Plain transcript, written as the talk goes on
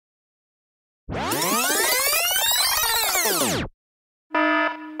We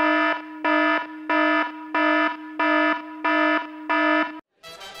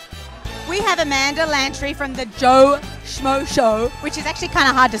have Amanda Lantry from the Joe Schmo Show, which is actually kind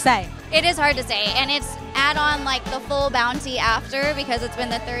of hard to say. It is hard to say, and it's add on like the full bounty after because it's been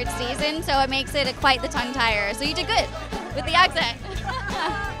the 3rd season, so it makes it quite the tongue tire. So you did good with the accent.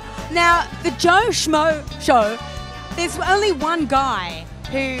 Now, the Joe Schmo Show, there's only one guy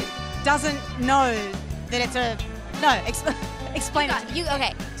who doesn't know that it's a... No, explain it.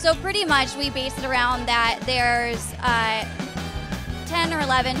 Okay, so pretty much we base it around that there's 10 or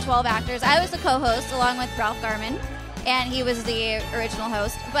 11, 12 actors. I was the co-host along with Ralph Garman, and he was the original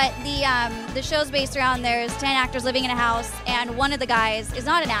host. But the show's based around there's 10 actors living in a house, and one of the guys is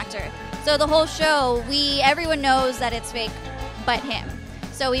not an actor. So the whole show, everyone knows that it's fake, but him.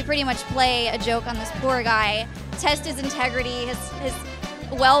 So we pretty much play a joke on this poor guy, test his integrity, his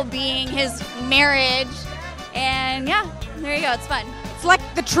well-being, his marriage, and yeah, there you go. It's fun. It's like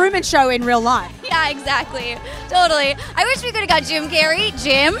the Truman Show in real life. Yeah, exactly. Totally. I wish we could have got Jim Carrey.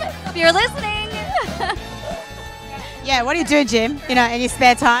 Jim, if you're listening. Yeah, what are you doing, Jim? You know, in your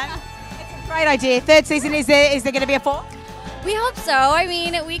spare time? It's a great idea. 3rd season, is there going to be a 4th? We hope so. I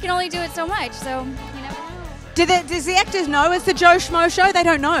mean, we can only do it so much, so you never know. Does the actors know it's the Joe Schmo Show? They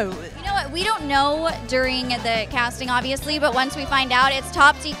don't know. You know what? We don't know during the casting, obviously, but once we find out, it's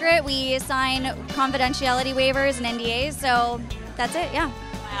top secret. We sign confidentiality waivers and NDAs, so that's it, yeah.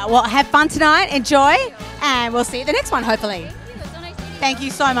 Well, have fun tonight, enjoy, and we'll see you at the next one, hopefully. Thank you. So nice meeting you. Thank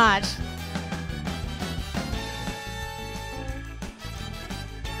you so much.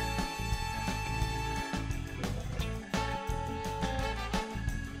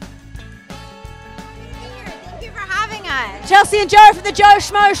 Thank you for having us. Chelsea and Joe from the Joe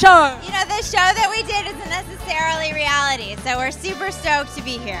Schmo Show. You know, the show that we did isn't necessarily reality, so we're super stoked to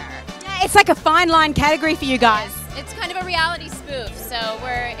be here. Yeah, it's like a fine line category for you guys. It's kind of a reality spoof, so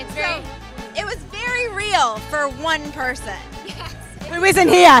It was very real for one person. Yes. Who isn't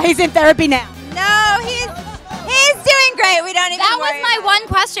here? He's in therapy now. No, he's doing great. We don't even That worry was my about one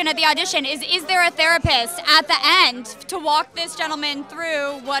question at the audition: is there a therapist at the end to walk this gentleman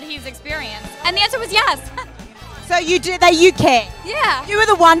through what he's experienced? And the answer was yes. So you care. Yeah. You were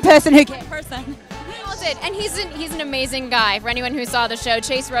the one person who cared. Person. And he's an amazing guy. For anyone who saw the show,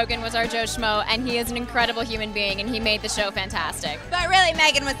 Chase Rogan was our Joe Schmo, and he is an incredible human being, and he made the show fantastic. But really,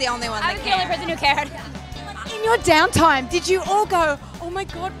 Megan was the only one I was the only person who cared. In your downtime, did you all go, oh my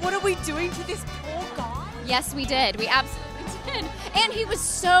God, what are we doing to this poor guy? Yes, we did. We absolutely did. And he was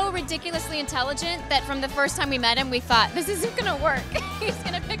so ridiculously intelligent that from the first time we met him, we thought, this isn't going to work. He's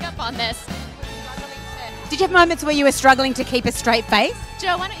going to pick up on this. Did you have moments where you were struggling to keep a straight face?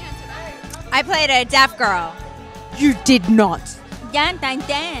 Joe, why don't you answer that? I played a deaf girl. You did not.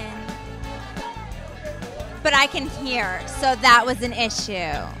 But I can hear, so that was an issue.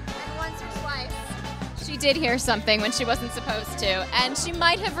 And once or twice, she did hear something when she wasn't supposed to, and she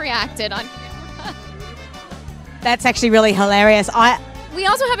might have reacted on camera. That's actually really hilarious. We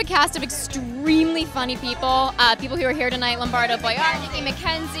also have a cast of extremely funny people, people who are here tonight, Lombardo Boyar, Nikki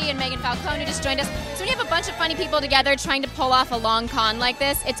McKenzie, and Megan Falcone just joined us. So when you have a bunch of funny people together trying to pull off a long con like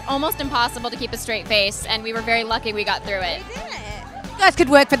this, it's almost impossible to keep a straight face, and we were very lucky we got through it. We did it. You guys could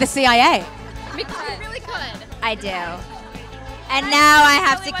work for the CIA. We really could. I do. And now I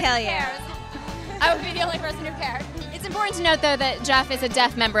have to kill you. I would be the only person who cared. It's important to note, though, that Jeff is a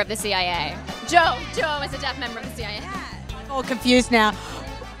deaf member of the CIA. Joe is a deaf member of the CIA. I'm all confused now.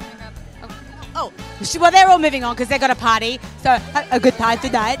 Oh, well, they're all moving on because they've got a party. So, have a good time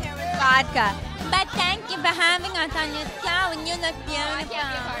tonight. Vodka. But thank you for having us on your show, and you look beautiful.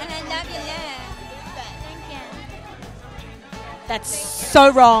 And I love your lips. Thank you. That's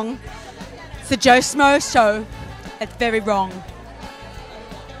so wrong. It's the Joe Schmo Show. That's very wrong.